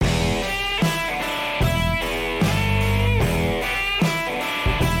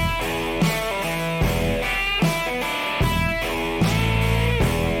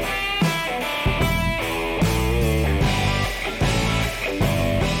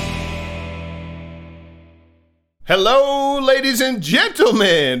Hello, ladies and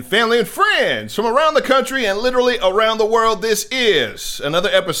gentlemen, family and friends from around the country and literally around the world. This is another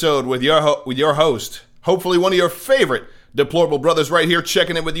episode with your host, hopefully one of your favorite deplorable brothers right here,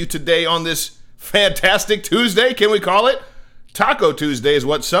 checking in with you today on this fantastic Tuesday. Can we call it? Taco Tuesday is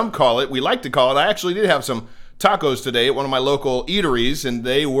what some call it. We like to call it. I actually did have some tacos today at one of my local eateries, and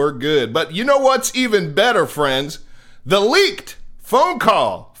they were good. But you know what's even better, friends? The leaked phone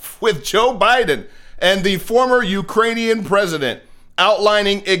call with Joe Biden and the former Ukrainian president,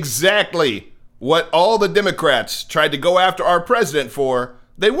 outlining exactly what all the Democrats tried to go after our president for.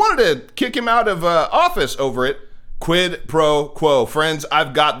 They wanted to kick him out of office over it. Quid pro quo. Friends,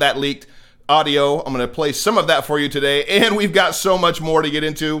 I've got that leaked audio. I'm going to play some of that for you today, and we've got so much more to get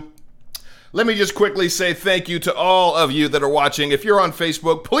into. Let me just quickly say thank you to all of you that are watching. If you're on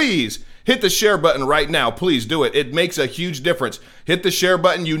Facebook, please hit the share button right now. Please do it. It makes a huge difference. Hit the share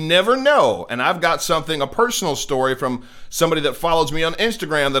button. You never know. And I've got a personal story from somebody that follows me on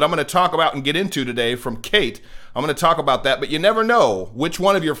Instagram that I'm going to talk about and get into today from Kate. I'm going to talk about that, but you never know which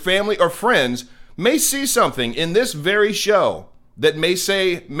one of your family or friends may see something in this very show that may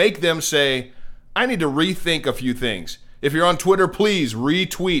make them say, I need to rethink a few things. If you're on Twitter, please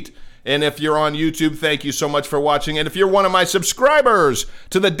retweet. And if you're on YouTube, thank you so much for watching. And if you're one of my subscribers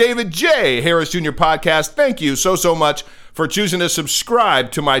to the David J. Harris Jr. podcast, thank you so much for choosing to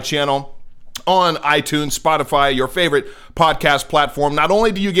subscribe to my channel on iTunes, Spotify, your favorite podcast platform. Not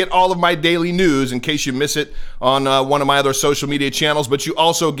only do you get all of my daily news in case you miss it on one of my other social media channels, but you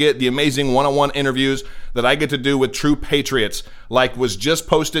also get the amazing one-on-one interviews that I get to do with true patriots, like was just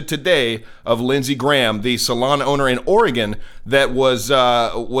posted today of Lindsey Graham, the salon owner in Oregon that was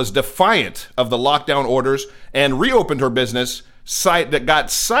defiant of the lockdown orders and reopened her business. That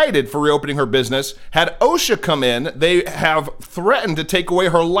got cited for reopening her business, had OSHA come in. They have threatened to take away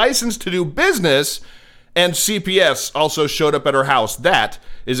her license to do business, and CPS also showed up at her house. That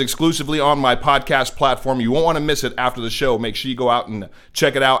is exclusively on my podcast platform. You won't want to miss it after the show. Make sure you go out and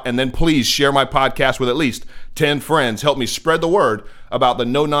check it out, and then please share my podcast with at least 10 friends. Help me spread the word about the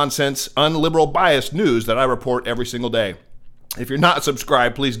no-nonsense, unliberal biased news that I report every single day. If you're not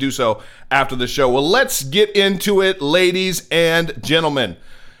subscribed, please do so after the show. Well, let's get into it, ladies and gentlemen.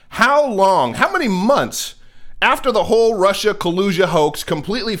 How many months after the whole Russia collusion hoax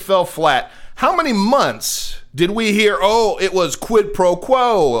completely fell flat, how many months did we hear, it was quid pro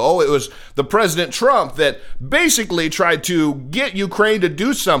quo, it was the President Trump that basically tried to get Ukraine to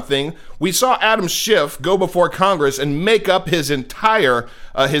do something? We saw Adam Schiff go before Congress and make up his entirely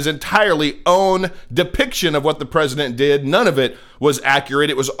own depiction of what the president did. None of it was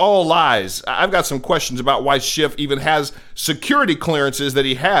accurate. It was all lies. I've got some questions about why Schiff even has security clearances that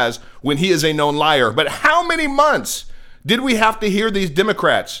he has when he is a known liar. But how many months did we have to hear these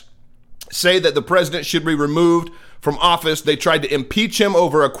Democrats say that the president should be removed from office? They tried to impeach him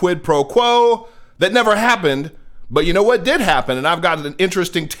over a quid pro quo. That never happened. But you know what did happen? And I've got an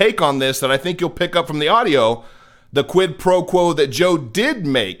interesting take on this that I think you'll pick up from the audio. The quid pro quo that Joe did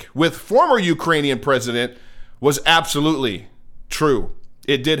make with former Ukrainian president was absolutely true.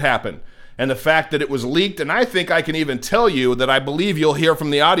 It did happen. And the fact that it was leaked, and I think I can even tell you that I believe you'll hear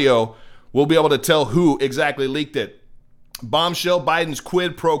from the audio, we'll be able to tell who exactly leaked it. Bombshell: Biden's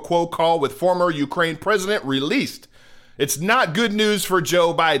quid pro quo call with former Ukraine president released. It's not good news for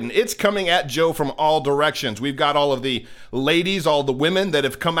Joe Biden. It's coming at Joe from all directions. We've got all of the ladies, all the women that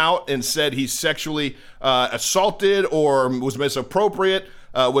have come out and said he's sexually assaulted or was misappropriate,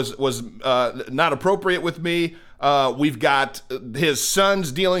 was not appropriate with me. We've got his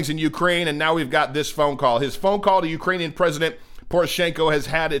son's dealings in Ukraine, and now we've got this phone call. His phone call to Ukrainian President Poroshenko has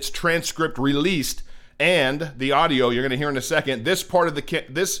had its transcript released. And the audio you're going to hear in a second. This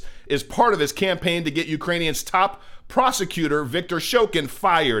is part of his campaign to get Ukrainian's top prosecutor, Viktor Shokin,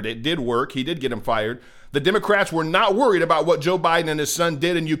 fired. It did work. He did get him fired. The Democrats were not worried about what Joe Biden and his son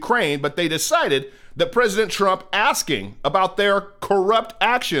did in Ukraine, but they decided that President Trump asking about their corrupt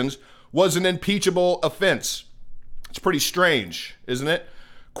actions was an impeachable offense. It's pretty strange, isn't it?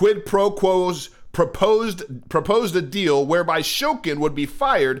 Quid pro quos proposed a deal whereby Shokin would be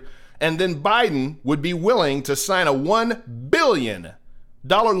fired, and then Biden would be willing to sign a $1 billion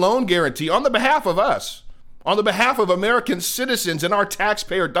loan guarantee on the behalf of us, on the behalf of American citizens and our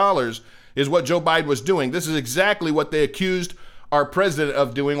taxpayer dollars, is what Joe Biden was doing. This is exactly what they accused our president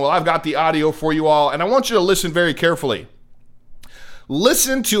of doing. Well, I've got the audio for you all, and I want you to listen very carefully.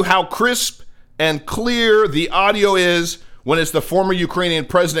 Listen to how crisp and clear the audio is when it's the former Ukrainian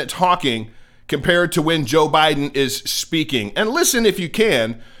president talking compared to when Joe Biden is speaking. And listen, if you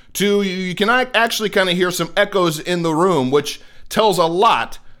can, you can actually kind of hear some echoes in the room, which tells a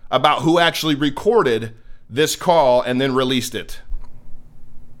lot about who actually recorded this call and then released it.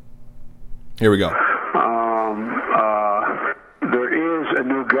 Here we go. There is a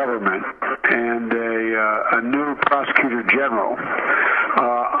new government and a new prosecutor general.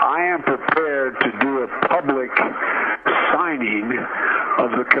 I am prepared to do a public signing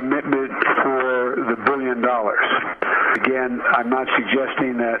of the commitment for the $1 billion. Again, I'm not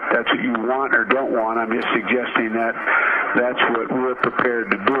suggesting that that's what you want or don't want. I'm just suggesting that that's what we're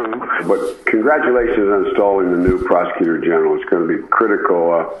prepared to do. But congratulations on installing the new prosecutor general. It's going to be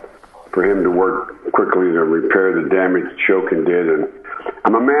critical for him to work quickly to repair the damage Shokin did. And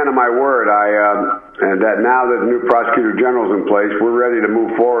I'm a man of my word. And that now that the new prosecutor general is in place, we're ready to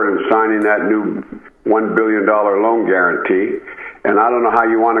move forward in signing that new $1 billion loan guarantee. And I don't know how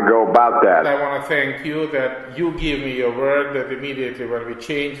you want to go about that. I want to thank you that you give me your word that immediately when we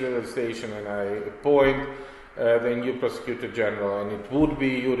change the legislation and I appoint the new prosecutor general, and it would be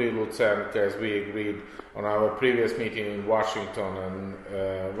Yuri Lutsenko as we agreed on our previous meeting in Washington,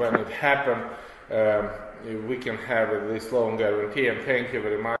 and when it happened, we can have this loan guarantee, and thank you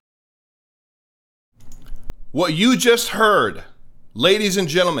very much. What you just heard, ladies and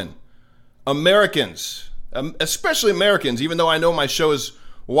gentlemen, Americans, especially Americans, even though I know my show is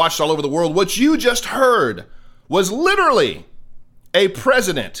watched all over the world, what you just heard was literally a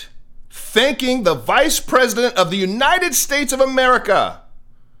president thanking the Vice President of the United States of America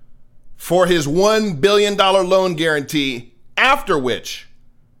for his $1 billion loan guarantee, after which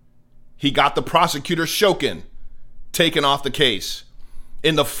he got the prosecutor Shokin taken off the case.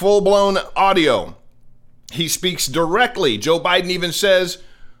 In the full-blown audio, he speaks directly. Joe Biden even says,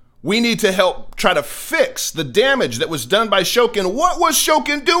 we need to help try to fix the damage that was done by Shokin. What was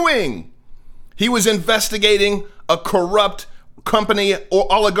Shokin doing? He was investigating a corrupt company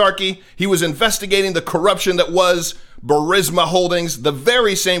or oligarchy. He was investigating the corruption that was Burisma Holdings, the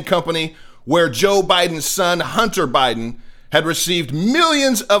very same company where Joe Biden's son, Hunter Biden, had received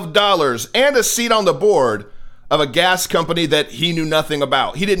millions of dollars and a seat on the board of a gas company that he knew nothing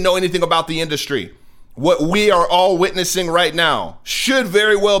about. He didn't know anything about the industry. What we are all witnessing right now should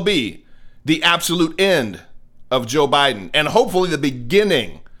very well be the absolute end of Joe Biden and hopefully the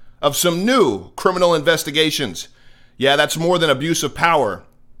beginning of some new criminal investigations. Yeah, that's more than abuse of power.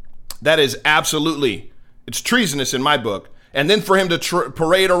 That is absolutely, it's treasonous in my book. And then for him to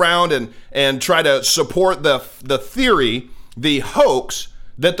parade around and try to support the theory, the hoax,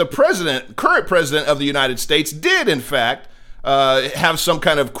 that the current president of the United States did, in fact, have some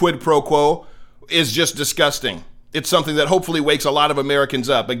kind of quid pro quo is just disgusting. It's something that hopefully wakes a lot of Americans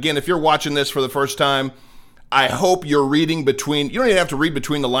up. Again, if you're watching this for the first time, I hope you're reading between, you don't even have to read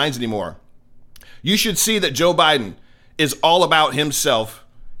between the lines anymore. You should see that Joe Biden is all about himself,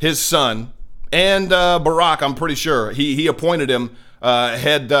 his son, and Barack, I'm pretty sure. He appointed him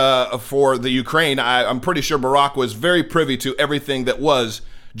head for the Ukraine. I'm pretty sure Barack was very privy to everything that was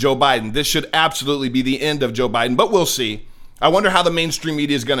Joe Biden. This should absolutely be the end of Joe Biden, but we'll see. I wonder how the mainstream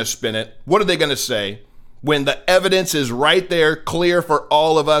media is going to spin it. What are they going to say when the evidence is right there, clear for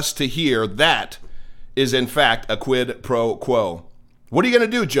all of us to hear? That is, in fact, a quid pro quo. What are you going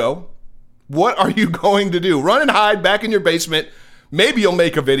to do, Joe? What are you going to do? Run and hide back in your basement. Maybe you'll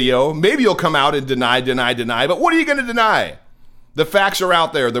make a video. Maybe you'll come out and deny. But what are you going to deny? The facts are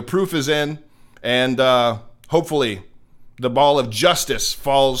out there. The proof is in. And hopefully the ball of justice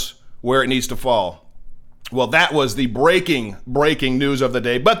falls where it needs to fall. Well, that was the breaking news of the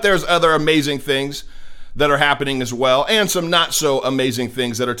day. But there's other amazing things that are happening as well, and some not so amazing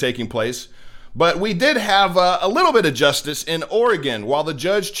things that are taking place. But we did have a little bit of justice in Oregon while the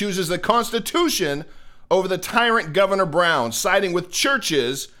judge chooses the Constitution over the tyrant Governor Brown, siding with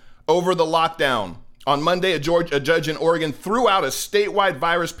churches over the lockdown. On Monday, a judge in Oregon threw out a statewide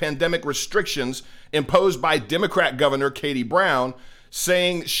virus pandemic restrictions imposed by Democrat Governor Katie Brown,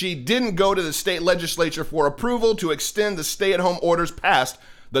 saying she didn't go to the state legislature for approval to extend the stay-at-home orders past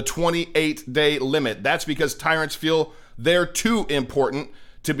the 28-day limit. That's because tyrants feel they're too important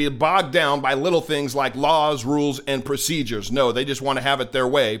to be bogged down by little things like laws, rules, and procedures. No, they just want to have it their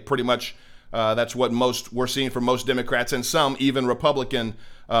way. Pretty much that's what we're seeing from most Democrats, and some even Republican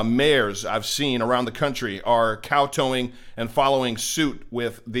mayors I've seen around the country are kowtowing and following suit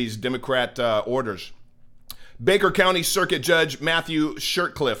with these Democrat orders. Baker County Circuit Judge Matthew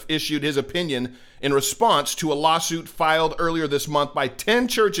Shirtcliffe issued his opinion in response to a lawsuit filed earlier this month by 10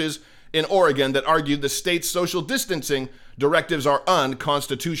 churches in Oregon that argued the state's social distancing directives are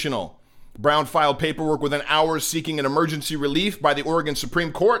unconstitutional. Brown filed paperwork within hours seeking an emergency relief by the Oregon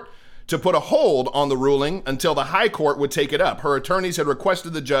Supreme Court to put a hold on the ruling until the High Court would take it up. Her attorneys had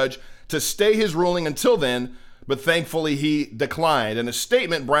requested the judge to stay his ruling until then, but thankfully he declined. In a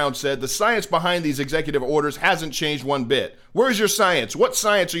statement, Brown said, the science behind these executive orders hasn't changed one bit. Where's your science? What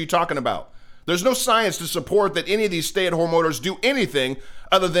science are you talking about? There's no science to support that any of these stay-at-home orders do anything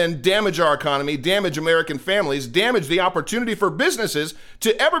other than damage our economy, damage American families, damage the opportunity for businesses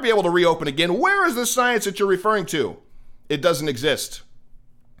to ever be able to reopen again. Where is the science that you're referring to? It doesn't exist.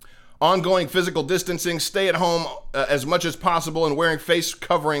 Ongoing physical distancing, stay at home as much as possible, and wearing face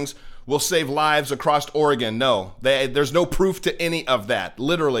coverings will save lives across Oregon. No, there's no proof to any of that.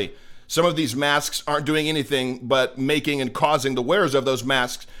 Literally, some of these masks aren't doing anything but making and causing the wearers of those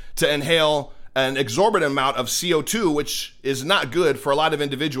masks to inhale an exorbitant amount of CO2, which is not good for a lot of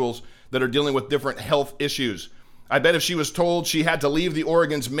individuals that are dealing with different health issues. I bet if she was told she had to leave the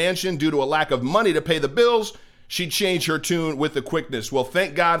Oregon's mansion due to a lack of money to pay the bills, she'd change her tune with the quickness. Well,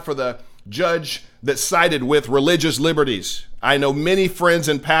 thank God for the judge that sided with religious liberties. I know many friends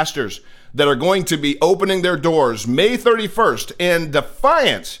and pastors that are going to be opening their doors May 31st in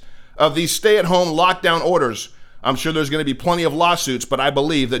defiance of these stay-at-home lockdown orders. I'm sure there's going to be plenty of lawsuits, but I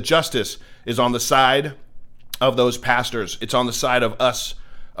believe that justice is on the side of those pastors. It's on the side of us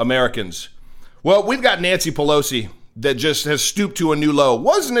Americans. Well, we've got Nancy Pelosi that just has stooped to a new low.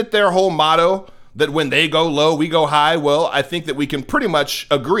 Wasn't it their whole motto that when they go low, we go high? Well, I think that we can pretty much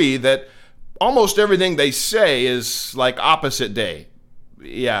agree that almost everything they say is like opposite day.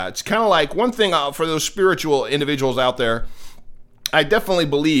 Yeah, it's kind of like one thing for those spiritual individuals out there. I definitely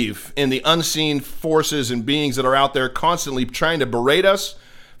believe in the unseen forces and beings that are out there constantly trying to berate us,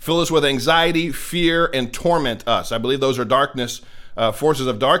 fill us with anxiety, fear, and torment us. I believe those are darkness, forces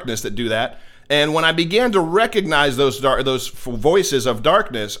of darkness that do that. And when I began to recognize those voices of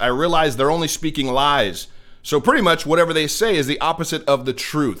darkness, I realized they're only speaking lies. So pretty much whatever they say is the opposite of the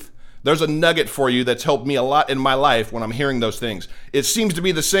truth. There's a nugget for you that's helped me a lot in my life when I'm hearing those things. It seems to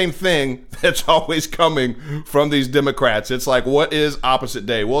be the same thing that's always coming from these Democrats. It's like, what is opposite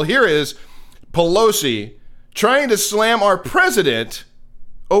day? Well, here is Pelosi trying to slam our president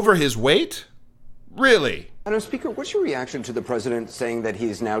over his weight? Really? Madam Speaker, what's your reaction to the president saying that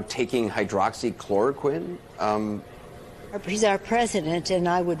he's now taking hydroxychloroquine? He's our president, and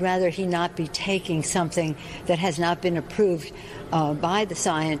I would rather he not be taking something that has not been approved by the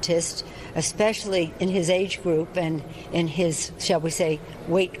scientists, especially in his age group and in his, shall we say,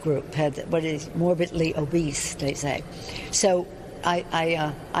 weight group, what is morbidly obese, they say. So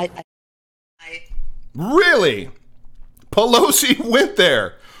I Really? Pelosi went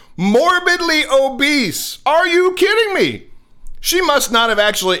there. Morbidly obese. Are you kidding me? She must not have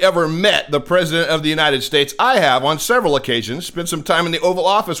actually ever met the President of the United States. I have on several occasions, spent some time in the Oval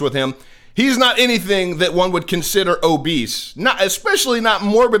Office with him. He's not anything that one would consider obese, especially not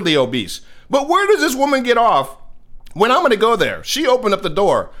morbidly obese. But where does this woman get off when I'm going to go there? She opened up the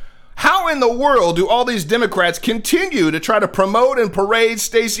door. How in the world do all these Democrats continue to try to promote and parade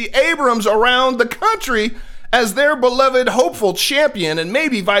Stacey Abrams around the country as their beloved hopeful champion and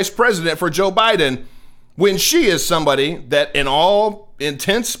maybe vice president for Joe Biden, when she is somebody that in all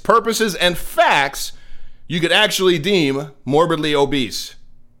intents, purposes, and facts, you could actually deem morbidly obese?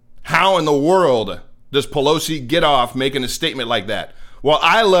 How in the world does Pelosi get off making a statement like that? Well,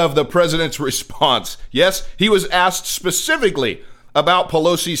 I love the president's response. Yes, he was asked specifically about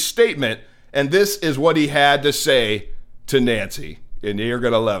Pelosi's statement, and this is what he had to say to Nancy, and you're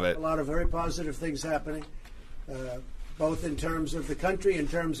going to love it. A lot of very positive things happening, both in terms of the country, in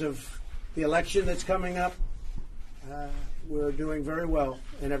terms of the election that's coming up. We're doing very well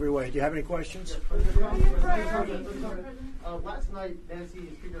in every way. Do you have any questions? Last night, Nancy,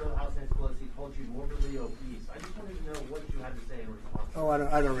 Speaker of the House, Nancy Pelosi, called you morbidly obese. I just wanted to know what you had to say in response. Oh,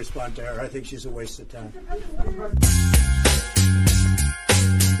 I don't respond to her. I think she's a waste of time.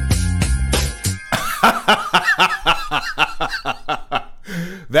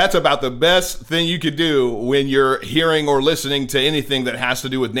 That's about the best thing you could do when you're hearing or listening to anything that has to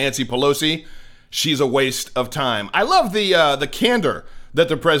do with Nancy Pelosi. She's a waste of time. I love the candor that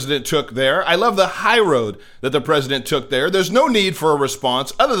the president took there. I love the high road that the president took there. There's no need for a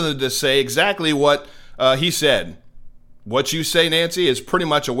response other than to say exactly what he said. What you say, Nancy, is pretty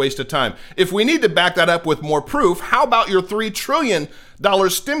much a waste of time. If we need to back that up with more proof, how about your $3 trillion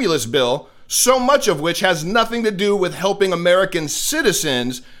stimulus bill, so much of which has nothing to do with helping American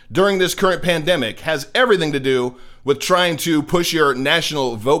citizens during this current pandemic, has everything to do with trying to push your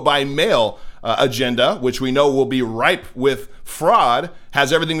national vote by mail agenda, which we know will be ripe with fraud,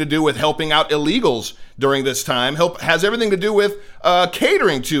 has everything to do with helping out illegals during this time, has everything to do with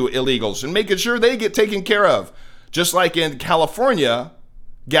catering to illegals and making sure they get taken care of. Just like in California,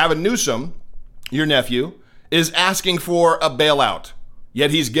 Gavin Newsom, your nephew, is asking for a bailout.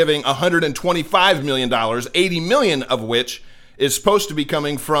 Yet he's giving $125 million, $80 million of which is supposed to be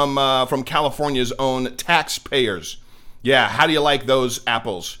coming from California's own taxpayers. Yeah, how do you like those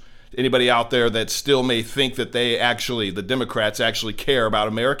apples? Anybody out there that still may think that the Democrats actually care about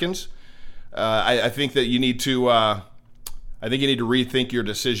Americans? I think that you need to rethink your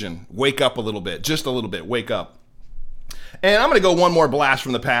decision. Wake up a little bit, just a little bit. Wake up. And I'm going to go one more blast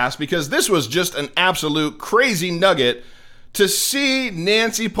from the past because this was just an absolute crazy nugget to see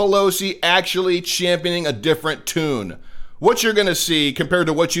Nancy Pelosi actually championing a different tune. What you're going to see compared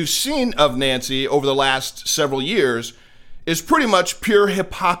to what you've seen of Nancy over the last several years is pretty much pure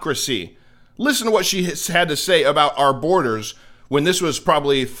hypocrisy. Listen to what she had to say about our borders when this was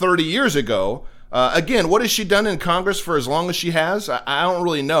probably 30 years ago. Again, what has she done in Congress for as long as she has? I don't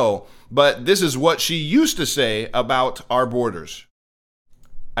really know, but this is what she used to say about our borders.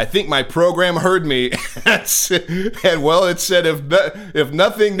 I think my program heard me, and well, it said if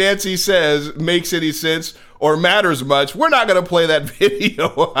nothing Nancy says makes any sense or matters much, we're not going to play that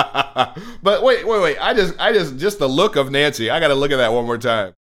video. But wait, I just the look of Nancy. I got to look at that one more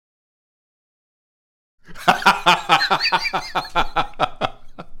time.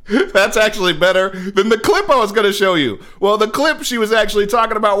 That's actually better than the clip I was going to show you. Well, the clip, she was actually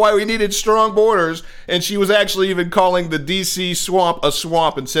talking about why we needed strong borders, and she was actually even calling the D.C. swamp a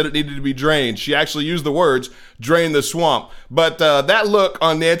swamp and said it needed to be drained. She actually used the words, drain the swamp. But that look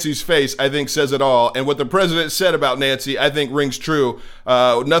on Nancy's face, I think, says it all. And what the president said about Nancy, I think, rings true.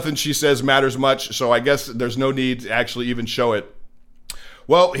 Nothing she says matters much, so I guess there's no need to actually even show it.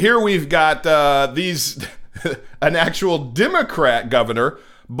 Well, here we've got an actual Democrat governor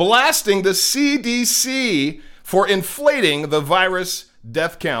blasting the CDC for inflating the virus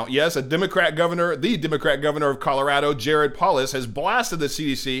death count. Yes, the Democrat governor of Colorado, Jared Polis, has blasted the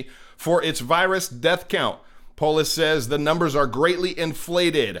CDC for its virus death count. Polis says the numbers are greatly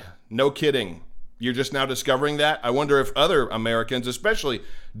inflated. No kidding. You're just now discovering that? I wonder if other Americans, especially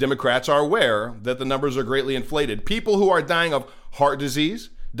Democrats, are aware that the numbers are greatly inflated. People who are dying of heart disease,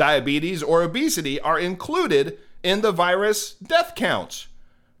 diabetes, or obesity are included in the virus death counts.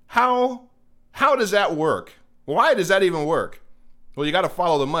 How does that work? Why does that even work? Well, you got to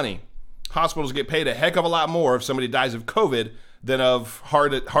follow the money. Hospitals get paid a heck of a lot more if somebody dies of COVID than of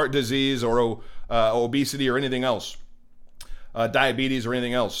heart disease or obesity or anything else, diabetes or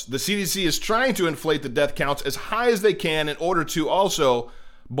anything else. The CDC is trying to inflate the death counts as high as they can in order to also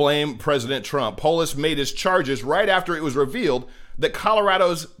blame President Trump. Polis made his charges right after it was revealed that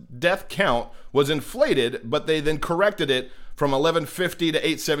Colorado's death count was inflated, but they then corrected it from 1150 to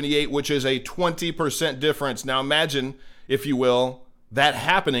 878, which is a 20% difference. Now imagine, if you will, that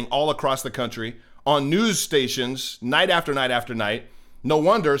happening all across the country on news stations night after night after night. No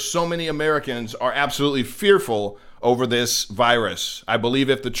wonder so many Americans are absolutely fearful over this virus. I believe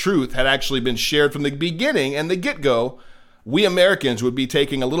if the truth had actually been shared from the beginning and the get-go, we Americans would be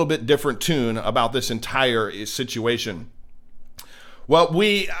taking a little bit different tune about this entire situation. Well,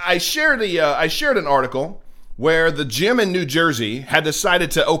 I shared an article where the gym in New Jersey had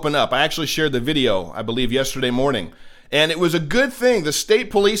decided to open up. I actually shared the video, I believe, yesterday morning. And it was a good thing. The state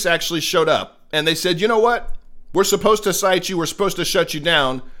police actually showed up. And they said, you know what? We're supposed to cite you. We're supposed to shut you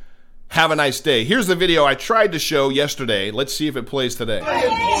down. Have a nice day. Here's the video I tried to show yesterday. Let's see if it plays today.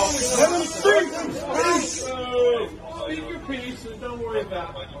 Speak your piece and don't worry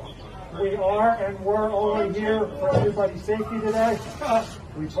about it. We are and we're only here for everybody's safety today.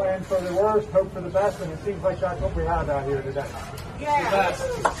 We plan for the worst, hope for the best, and it seems like that's what we have out here today. Yeah.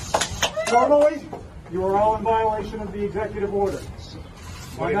 Normally, you are all in violation of the executive order.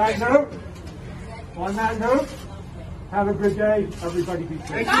 On that note, have a good day. Everybody be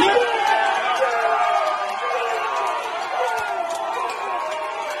safe.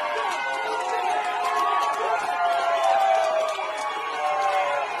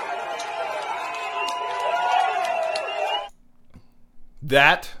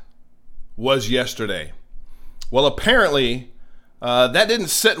 That was yesterday. Well, apparently, that didn't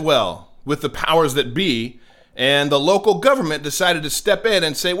sit well with the powers that be, and the local government decided to step in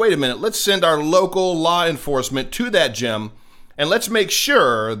and say, wait a minute, let's send our local law enforcement to that gym, and let's make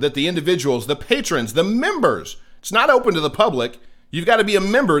sure that the individuals, the patrons, the members, it's not open to the public. You've got to be a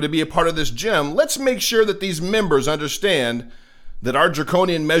member to be a part of this gym. Let's make sure that these members understand that our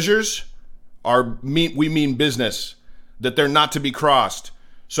draconian measures we mean business, that they're not to be crossed.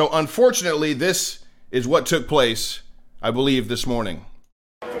 So unfortunately, this is what took place, I believe, this morning.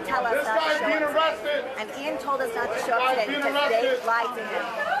 To tell us not to show up today. And Ian told us not to show up today because they lied to him.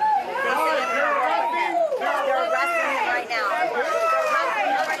 They said they were going to work with him. They're arresting him right now.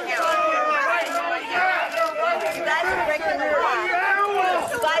 You guys are breaking the law.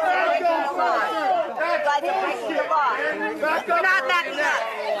 We're not backing up.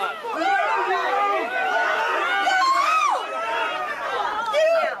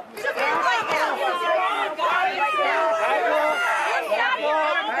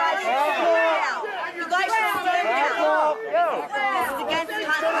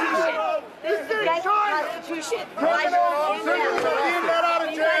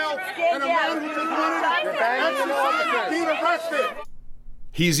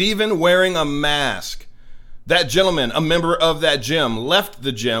 He's even wearing a mask. That gentleman, a member of that gym, left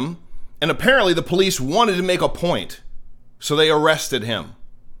the gym, and apparently the police wanted to make a point, so they arrested him.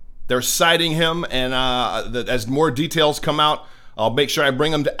 They're citing him, and as more details come out, I'll make sure I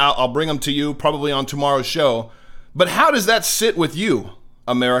bring them I'll bring them to you probably on tomorrow's show. But how does that sit with you,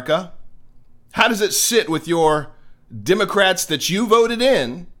 America? How does it sit with your Democrats that you voted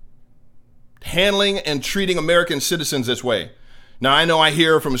in handling and treating American citizens this way? Now, I know I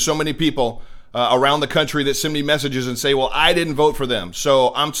hear from so many people around the country that send me messages and say, well, I didn't vote for them.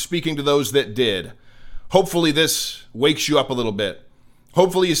 So I'm speaking to those that did. Hopefully this wakes you up a little bit.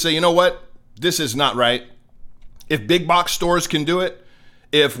 Hopefully you say, you know what? This is not right. If big box stores can do it,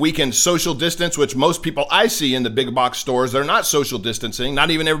 if we can social distance, which most people I see in the big box stores, they're not social distancing.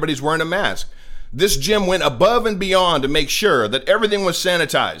 Not even everybody's wearing a mask. This gym went above and beyond to make sure that everything was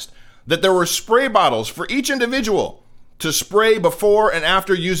sanitized, that there were spray bottles for each individual to spray before and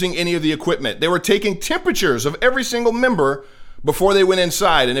after using any of the equipment. They were taking temperatures of every single member before they went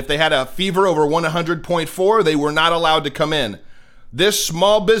inside. And if they had a fever over 100.4, they were not allowed to come in. This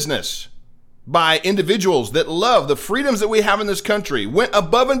small business by individuals that love the freedoms that we have in this country went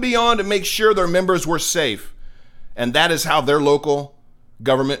above and beyond to make sure their members were safe. And that is how their local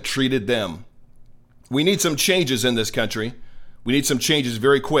government treated them. We need some changes in this country. We need some changes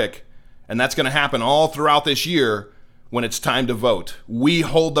very quick. And that's going to happen all throughout this year when it's time to vote. We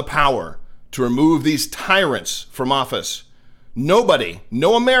hold the power to remove these tyrants from office. Nobody,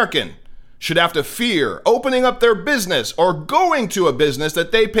 no American, should have to fear opening up their business or going to a business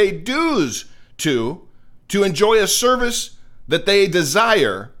that they pay dues to enjoy a service that they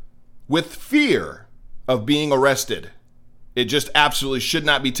desire with fear of being arrested. It just absolutely should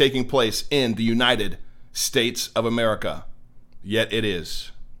not be taking place in the United States of America. Yet it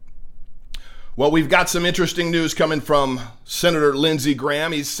is. Well, we've got some interesting news coming from Senator Lindsey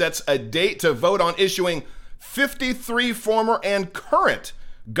Graham. He sets a date to vote on issuing 53 former and current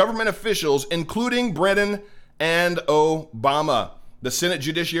government officials, including Brennan and Obama. The Senate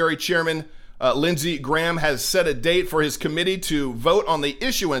Judiciary Chairman, Lindsey Graham, has set a date for his committee to vote on the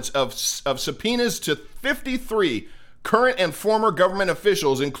issuance of subpoenas to 53 current and former government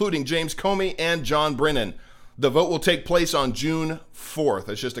officials, including James Comey and John Brennan. The vote will take place on June 4th.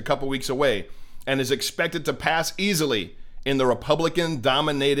 It's just a couple weeks away, and is expected to pass easily in the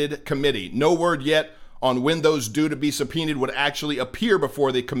Republican-dominated committee. No word yet on when those due to be subpoenaed would actually appear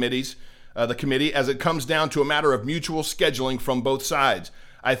before the committee, as it comes down to a matter of mutual scheduling from both sides.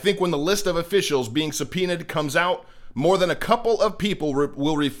 I think when the list of officials being subpoenaed comes out, more than a couple of people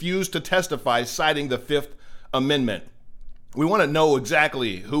will refuse to testify, citing the Fifth Amendment. We want to know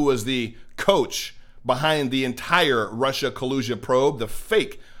exactly who was the coach behind the entire Russia collusion probe, the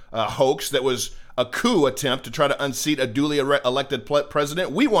fake hoax that was a coup attempt to try to unseat a duly elected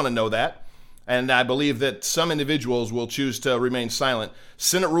president. We want to know that. And I believe that some individuals will choose to remain silent.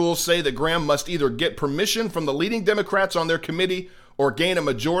 Senate rules say that Graham must either get permission from the leading Democrats on their committee or gain a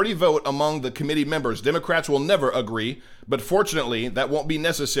majority vote among the committee members. Democrats will never agree, but fortunately, that won't be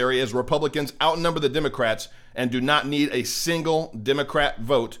necessary as Republicans outnumber the Democrats and do not need a single Democrat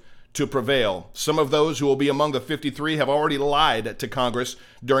vote to prevail. Some of those who will be among the 53 have already lied to Congress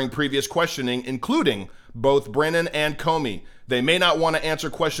during previous questioning, including both Brennan and Comey. They may not want to answer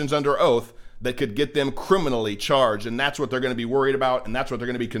questions under oath that could get them criminally charged, and that's what they're going to be worried about, and that's what they're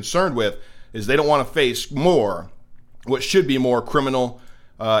going to be concerned with, is they don't want to face what should be more criminal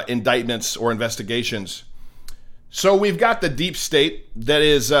indictments or investigations. So we've got the deep state that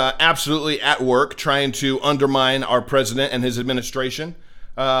is absolutely at work trying to undermine our president and his administration.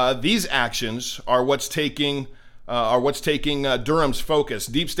 These actions are what's taking Durham's focus.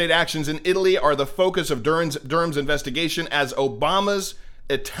 Deep state actions in Italy are the focus of Durham's investigation as Obama's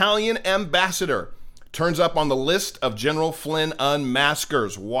Italian ambassador turns up on the list of General Flynn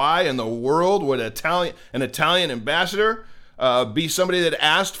unmaskers. Why in the world would an Italian ambassador be somebody that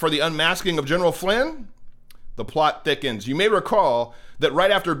asked for the unmasking of General Flynn? The plot thickens. You may recall that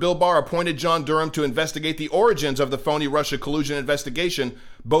right after Bill Barr appointed John Durham to investigate the origins of the phony Russia collusion investigation,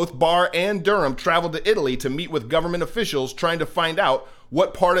 both Barr and Durham traveled to Italy to meet with government officials trying to find out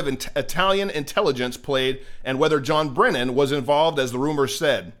what part of Italian intelligence played and whether John Brennan was involved, as the rumors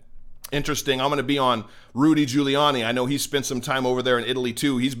said. Interesting. I'm going to be on Rudy Giuliani. I know he spent some time over there in Italy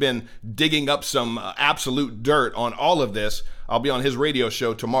too. He's been digging up some absolute dirt on all of this. I'll be on his radio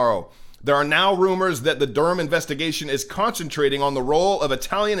show tomorrow. There are now rumors that the Durham investigation is concentrating on the role of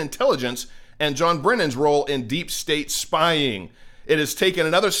Italian intelligence and John Brennan's role in deep state spying. It has taken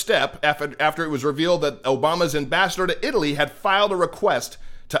another step after it was revealed that Obama's ambassador to Italy had filed a request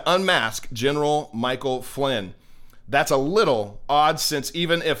to unmask General Michael Flynn. That's a little odd, since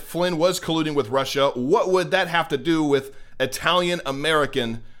even if Flynn was colluding with Russia, what would that have to do with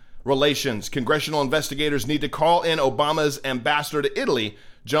Italian-American relations? Congressional investigators need to call in Obama's ambassador to Italy,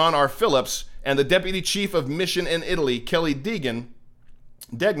 John R. Phillips, and the deputy chief of mission in Italy, Kelly Degnan,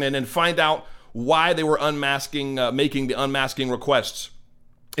 and find out why they were making the unmasking requests.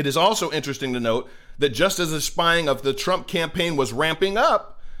 It is also interesting to note that just as the spying of the Trump campaign was ramping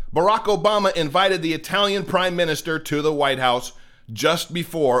up, Barack Obama invited the Italian prime minister to the White House just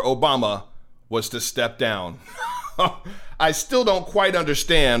before Obama was to step down. I still don't quite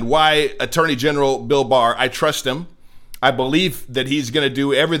understand why Attorney General Bill Barr, I trust him. I believe that he's going to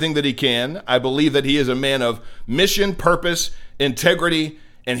do everything that he can. I believe that he is a man of mission, purpose, integrity,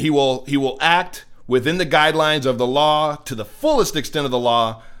 and he will act within the guidelines of the law to the fullest extent of the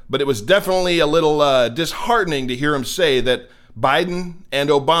law. But it was definitely a little disheartening to hear him say that Biden and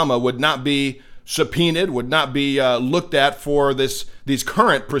Obama would not be subpoenaed, would not be looked at for these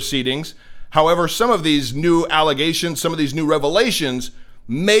current proceedings. However, some of these new allegations, some of these new revelations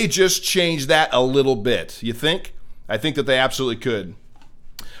may just change that a little bit. You think? I think that they absolutely could.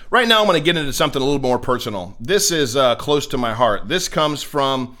 Right now, I'm going to get into something a little more personal. This is close to my heart. This comes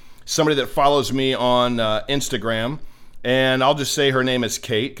from somebody that follows me on Instagram, and I'll just say her name is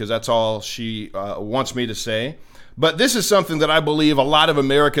Kate because that's all she wants me to say. But this is something that I believe a lot of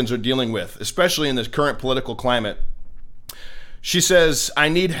Americans are dealing with, especially in this current political climate. She says, I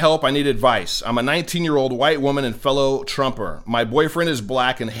need help, I need advice. I'm a 19-year-old white woman and fellow Trumper. My boyfriend is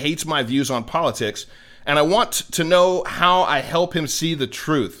black and hates my views on politics, and I want to know how I help him see the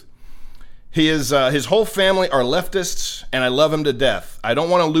truth. His whole family are leftists, and I love him to death. I don't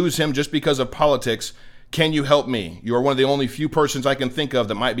want to lose him just because of politics. Can you help me? You are one of the only few persons I can think of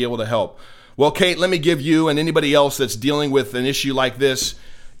that might be able to help. Well, Kate, let me give you and anybody else that's dealing with an issue like this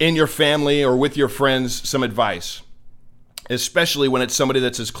in your family or with your friends some advice, especially when it's somebody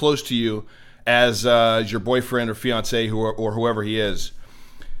that's as close to you as your boyfriend or fiance or whoever he is.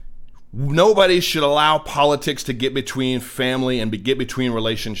 Nobody should allow politics to get between family and get between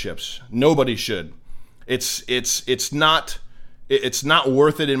relationships. Nobody should. It's not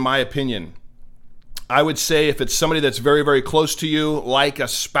worth it, in my opinion. I would say if it's somebody that's very, very close to you, like a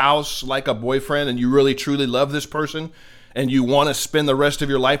spouse, like a boyfriend, and you really, truly love this person, and you want to spend the rest of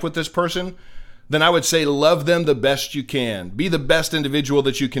your life with this person, then I would say love them the best you can. Be the best individual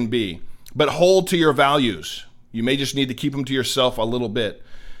that you can be, but hold to your values. You may just need to keep them to yourself a little bit.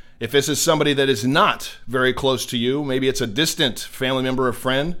 If this is somebody that is not very close to you, maybe it's a distant family member or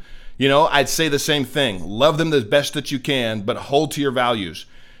friend, I'd say the same thing. Love them the best that you can, but hold to your values.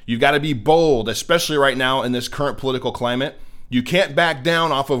 You've got to be bold, especially right now in this current political climate. You can't back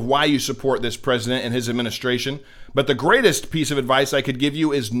down off of why you support this president and his administration. But the greatest piece of advice I could give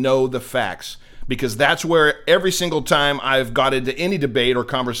you is know the facts, because that's where every single time I've got into any debate or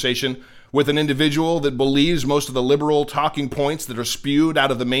conversation with an individual that believes most of the liberal talking points that are spewed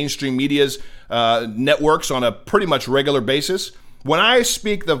out of the mainstream media's networks on a pretty much regular basis, when I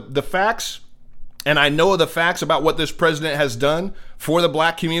speak the facts, and I know the facts about what this president has done for the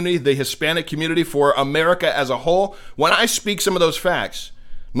black community, the Hispanic community, for America as a whole, when I speak some of those facts,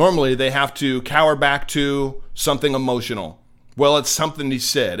 normally they have to cower back to something emotional. Well, it's something he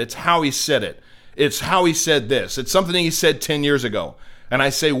said. It's how he said it. It's how he said this. It's something he said 10 years ago. And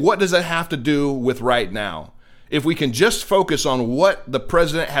I say, what does that have to do with right now? If we can just focus on what the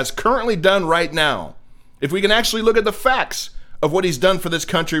president has currently done right now, if we can actually look at the facts of what he's done for this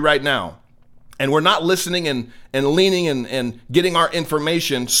country right now, and we're not listening and leaning and getting our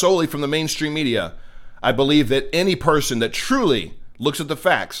information solely from the mainstream media, I believe that any person that truly looks at the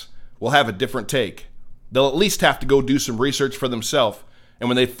facts will have a different take. They'll at least have to go do some research for themselves. And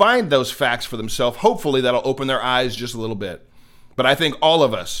when they find those facts for themselves, hopefully that'll open their eyes just a little bit. But I think all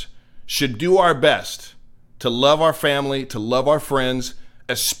of us should do our best to love our family, to love our friends,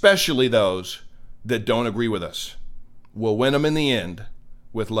 especially those that don't agree with us. We'll win them in the end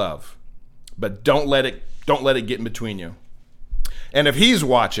with love. But don't let it get in between you. And if he's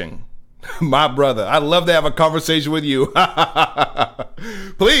watching, My brother, I'd love to have a conversation with you.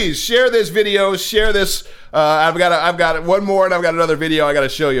 Please share this video, share this. I've got one more, and I've got another video I got to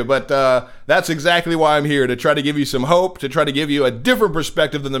show you. But that's exactly why I'm here, to try to give you some hope, to try to give you a different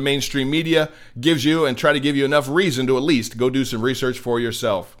perspective than the mainstream media gives you, and try to give you enough reason to at least go do some research for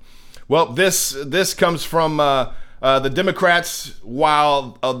yourself. Well, this comes from the Democrats,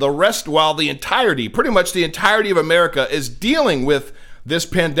 while the entirety, pretty much the entirety of America is dealing with this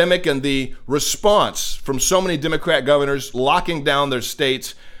pandemic and the response from so many Democrat governors locking down their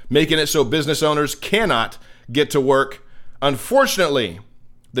states, making it so business owners cannot get to work. Unfortunately,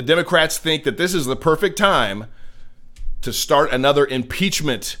 the Democrats think that this is the perfect time to start another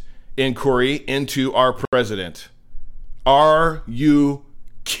impeachment inquiry into our president. Are you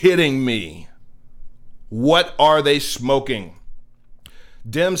kidding me? What are they smoking?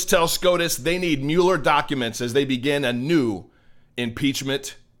 Dems tell SCOTUS they need Mueller documents as they begin a new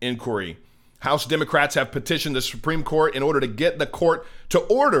impeachment inquiry. House Democrats have petitioned the Supreme Court in order to get the court to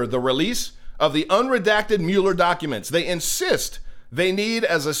order the release of the unredacted Mueller documents. They insist they need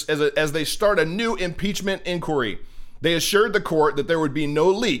as they start a new impeachment inquiry. They assured the court that there would be no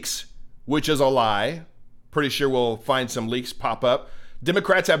leaks, which is a lie. Pretty sure we'll find some leaks pop up.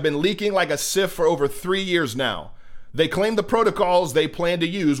 Democrats have been leaking like a sieve for over 3 years now. They claim the protocols they plan to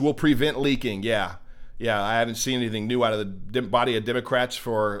use will prevent leaking. Yeah, I haven't seen anything new out of the body of Democrats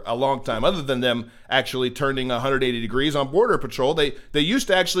for a long time, other than them actually turning 180 degrees on Border Patrol. They used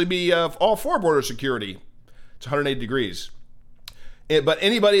to actually be all for border security. It's 180 degrees. But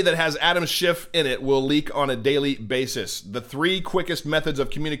anybody that has Adam Schiff in it will leak on a daily basis. The 3 quickest methods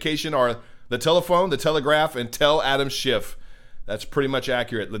of communication are the telephone, the telegraph, and tell Adam Schiff. That's pretty much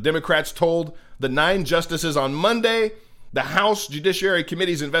accurate. The Democrats told the 9 justices on Monday the House Judiciary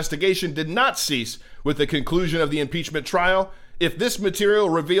Committee's investigation did not cease with the conclusion of the impeachment trial if this material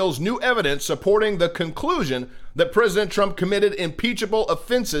reveals new evidence supporting the conclusion that President Trump committed impeachable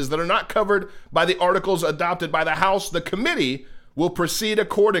offenses that are not covered by the articles adopted by the House. The committee will proceed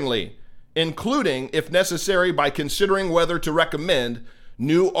accordingly, including, if necessary, by considering whether to recommend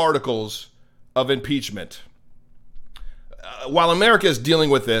new articles of impeachment. While America is dealing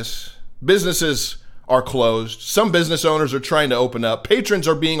with this, businesses are closed. Some business owners are trying to open up. Patrons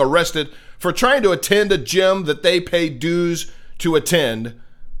are being arrested for trying to attend a gym that they pay dues to attend.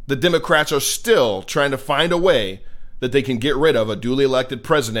 The Democrats are still trying to find a way that they can get rid of a duly elected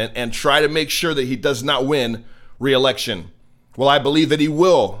president and try to make sure that he does not win re-election. Well, I believe that he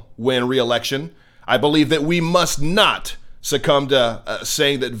will win re-election. I believe that we must not succumb to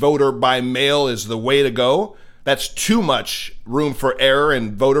saying that voter by mail is the way to go. That's too much room for error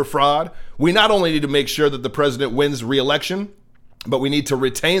and voter fraud. We not only need to make sure that the president wins re-election, but we need to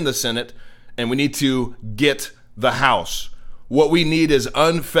retain the Senate and we need to get the House. What we need is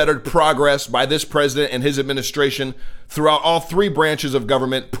unfettered progress by this president and his administration throughout all 3 branches of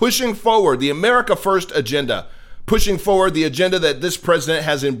government, pushing forward the America First agenda, pushing forward the agenda that this president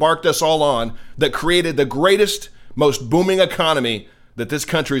has embarked us all on, that created the greatest, most booming economy that this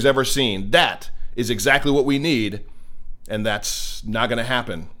country's ever seen. That is exactly what we need, and that's not going to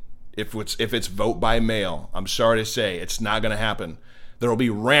happen if it's vote by mail. I'm sorry to say, it's not going to happen. There will be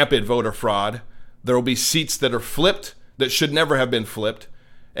rampant voter fraud. There will be seats that are flipped that should never have been flipped,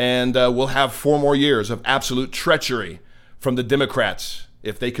 and we'll have 4 more years of absolute treachery from the Democrats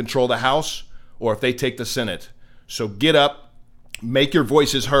if they control the House or if they take the Senate. So get up, make your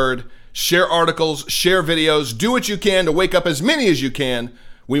voices heard, share articles, share videos, do what you can to wake up as many as you can.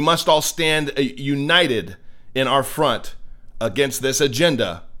 We must all stand united in our front against this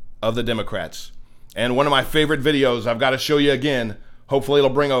agenda of the Democrats. And one of my favorite videos, I've got to show you again. Hopefully it'll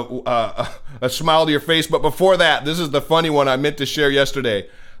bring a smile to your face. But before that, this is the funny one I meant to share yesterday.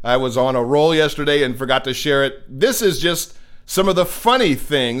 I was on a roll yesterday and forgot to share it. This is just some of the funny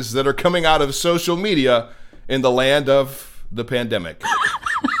things that are coming out of social media in the land of the pandemic.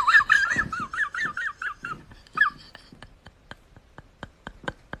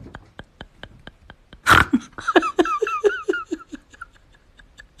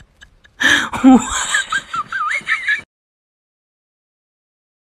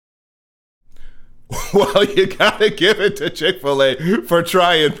 Well, you gotta give it to Chick-fil-A for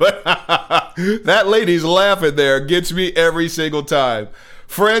trying, but that lady's laughing there gets me every single time.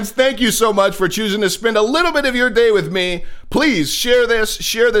 Friends, thank you so much for choosing to spend a little bit of your day with me. Please share this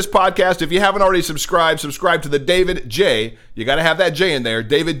podcast. If you haven't already subscribe to the David J. You got to have that J in there.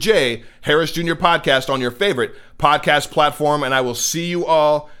 David J. Harris Jr. podcast on your favorite podcast platform. And I will see you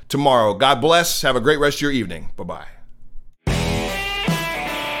all tomorrow. God bless. Have a great rest of your evening. Bye-bye.